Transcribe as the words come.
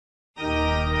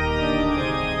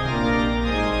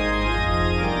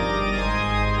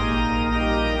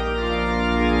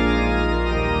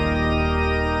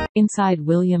Inside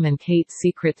William and Kate's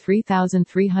secret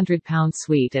 3,300-pound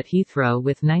suite at Heathrow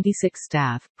with 96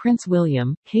 staff, Prince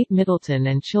William, Kate Middleton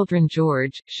and children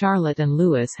George, Charlotte and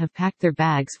Louis have packed their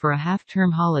bags for a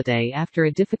half-term holiday after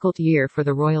a difficult year for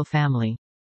the royal family.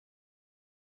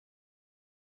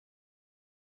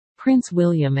 Prince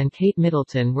William and Kate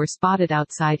Middleton were spotted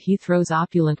outside Heathrow's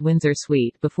opulent Windsor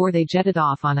suite before they jetted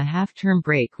off on a half-term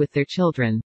break with their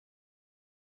children.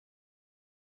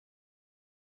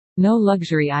 No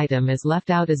luxury item is left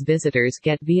out as visitors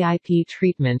get VIP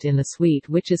treatment in the suite,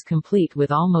 which is complete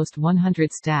with almost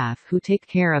 100 staff who take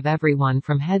care of everyone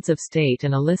from heads of state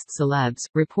and A-list celebs,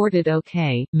 reported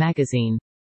OK! Magazine.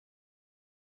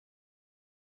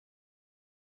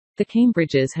 The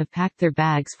Cambridges have packed their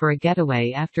bags for a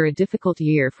getaway after a difficult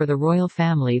year for the royal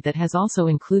family that has also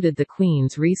included the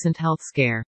Queen's recent health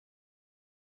scare.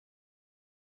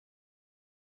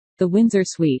 The Windsor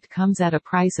suite comes at a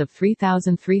price of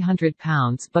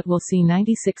 £3,300 but will see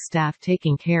 96 staff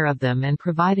taking care of them and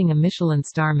providing a Michelin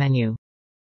star menu.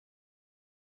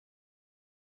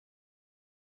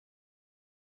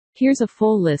 Here's a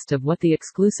full list of what the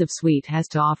exclusive suite has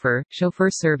to offer. Chauffeur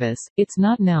service. It's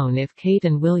not known if Kate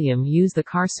and William use the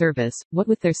car service, what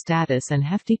with their status and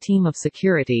hefty team of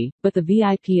security, but the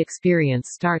VIP experience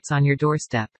starts on your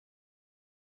doorstep.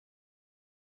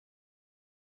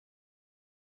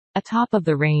 A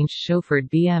top-of-the-range chauffeured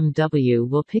BMW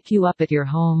will pick you up at your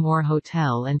home or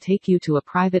hotel and take you to a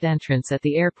private entrance at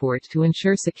the airport to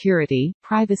ensure security,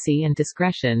 privacy and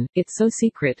discretion. It's so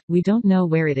secret, we don't know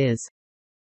where it is.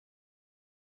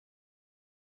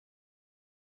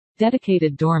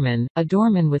 Dedicated doorman. A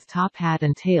doorman with top hat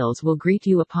and tails will greet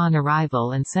you upon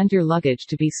arrival and send your luggage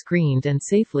to be screened and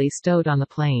safely stowed on the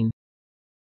plane.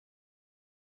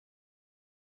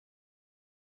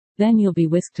 Then you'll be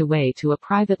whisked away to a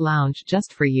private lounge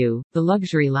just for you, the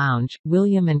luxury lounge.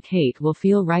 William and Kate will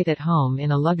feel right at home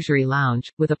in a luxury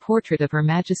lounge, with a portrait of Her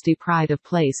Majesty Pride of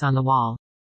Place on the wall.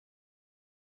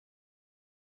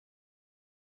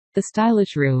 The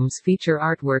stylish rooms feature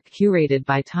artwork curated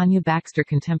by Tanya Baxter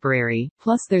Contemporary,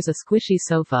 plus there's a squishy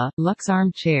sofa, luxe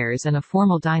armchairs and a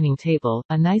formal dining table,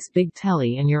 a nice big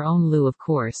telly and your own loo of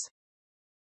course.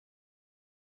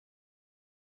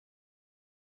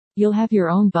 You'll have your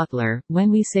own butler.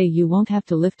 When we say you won't have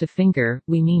to lift a finger,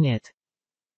 we mean it.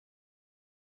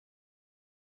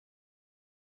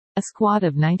 A squad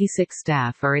of 96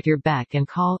 staff are at your beck and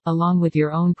call, along with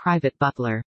your own private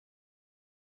butler.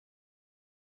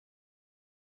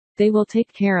 They will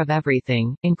take care of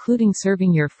everything, including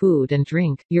serving your food and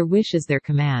drink. Your wish is their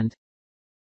command.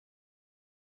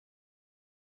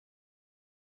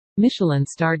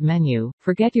 Michelin-starred menu.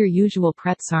 Forget your usual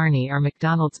Pret Sarni or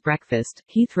McDonald's breakfast.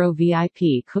 Heathrow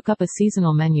VIP cook up a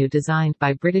seasonal menu designed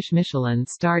by British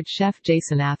Michelin-starred chef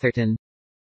Jason Atherton.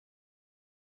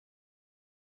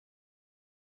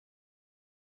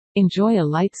 Enjoy a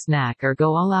light snack or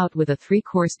go all out with a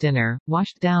three-course dinner,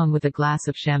 washed down with a glass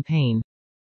of champagne.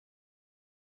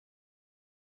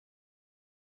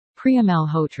 Priya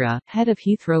Malhotra, head of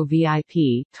Heathrow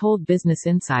VIP, told Business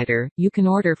Insider, "You can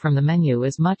order from the menu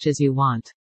as much as you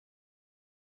want.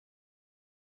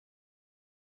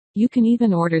 You can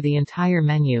even order the entire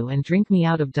menu and drink me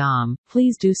out of Dom.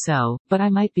 Please do so, but I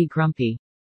might be grumpy."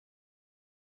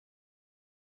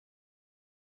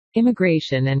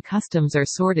 Immigration and customs are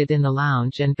sorted in the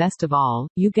lounge and best of all,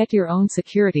 you get your own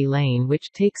security lane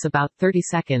which takes about 30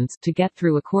 seconds to get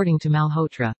through according to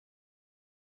Malhotra.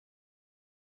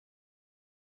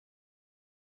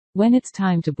 When it's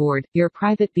time to board, your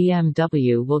private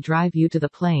BMW will drive you to the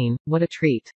plane. What a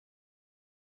treat.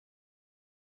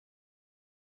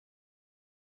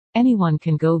 Anyone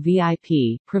can go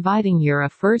VIP, providing you're a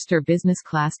first or business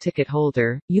class ticket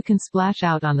holder. You can splash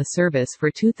out on the service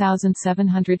for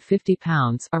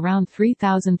 £2,750, around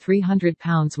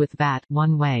 £3,300 with VAT,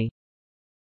 one way.